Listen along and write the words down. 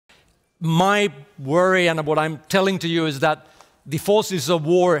my worry and what I'm telling to you is that the forces of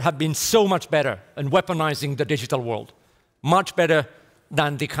war have been so much better in weaponizing the digital world, much better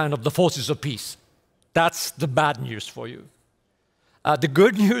than the forces of peace. That's the bad news for you. The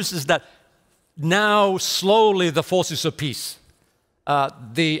good news is that now slowly the forces of peace,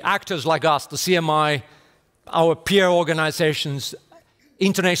 the actors like us, the CMI, our peer organizations,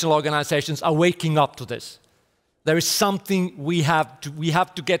 international organizations are waking up to this. There is something we have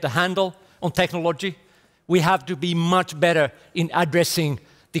to get a handle on technology. We have to be much better in addressing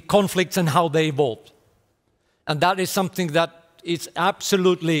the conflicts and how they evolve. And that is something that is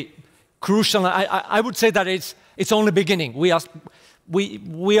absolutely crucial. I would say that it's only beginning. The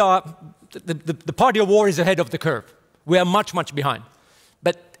party of war is ahead of the curve. We are much, much behind.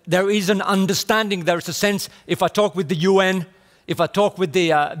 But there is an understanding, there is a sense, if I talk with the UN, if I talk with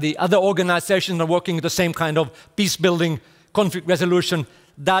the other organizations that are working in the same kind of peace-building, conflict resolution,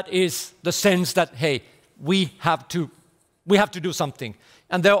 that is the sense that, hey, we have to do something.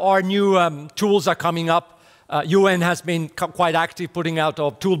 And there are new tools are coming up. UN has been quite active putting out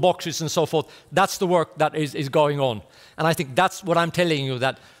of toolboxes and so forth. That's the work that is going on. And I think that's what I'm telling you,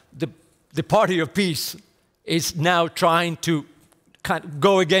 that the party of peace is now trying to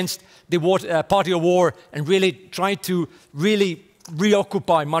go against the party of war and really try to really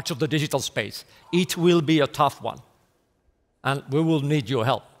reoccupy much of the digital space. It will be a tough one. And we will need your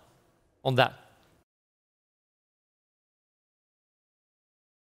help on that.